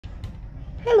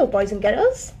Hello boys and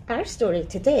girls, our story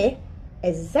today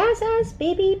is Zaza's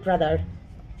baby brother.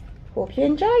 Hope you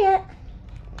enjoy it.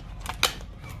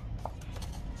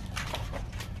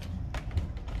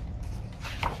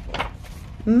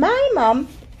 My mum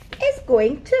is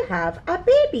going to have a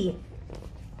baby.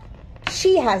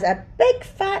 She has a big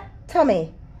fat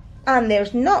tummy and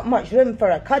there's not much room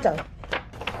for a cuddle.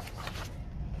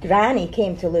 Granny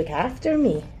came to look after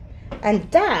me and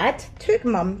Dad took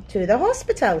Mum to the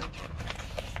hospital.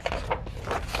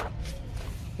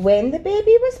 When the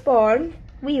baby was born,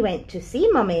 we went to see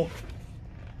Mummy.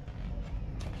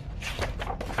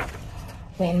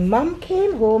 When Mum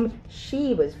came home,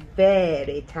 she was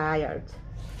very tired.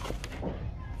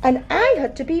 And I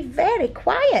had to be very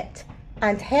quiet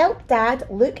and help Dad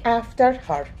look after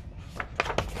her.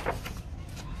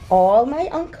 All my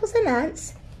uncles and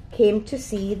aunts came to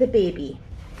see the baby.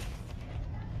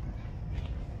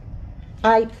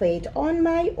 I played on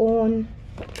my own.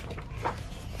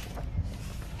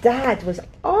 Dad was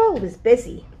always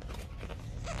busy.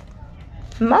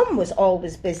 Mum was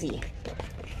always busy.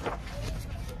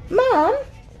 Mum,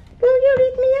 will you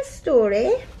read me a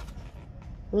story?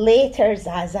 Later,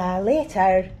 Zaza,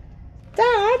 later.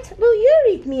 Dad, will you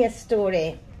read me a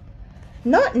story?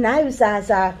 Not now,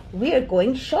 Zaza. We're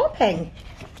going shopping.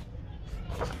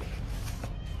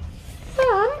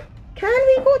 Mum, can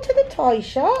we go to the toy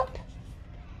shop?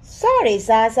 Sorry,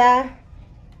 Zaza.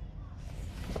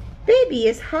 Baby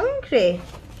is hungry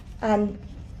and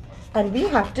we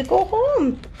have to go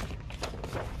home.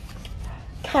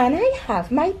 Can I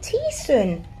have my tea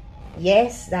soon?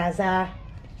 Yes, Zaza.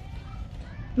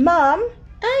 Mum,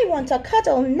 I want a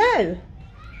cuddle now.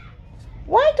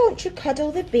 Why don't you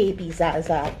cuddle the baby,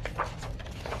 Zaza?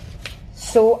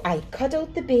 So I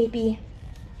cuddled the baby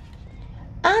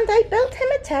and I built him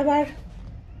a tower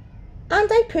and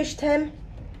I pushed him.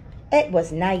 It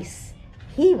was nice.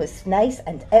 He was nice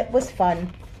and it was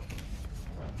fun.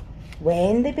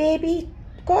 When the baby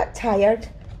got tired,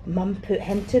 Mum put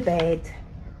him to bed.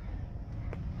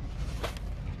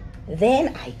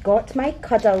 Then I got my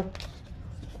cuddle.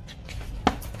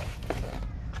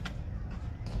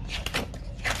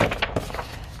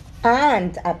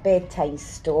 And a bedtime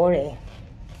story.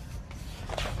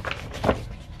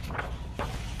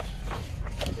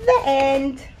 The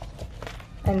end.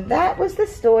 And that was the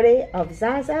story of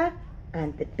Zaza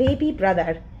and the baby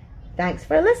brother. Thanks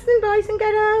for listening, boys and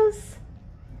girls.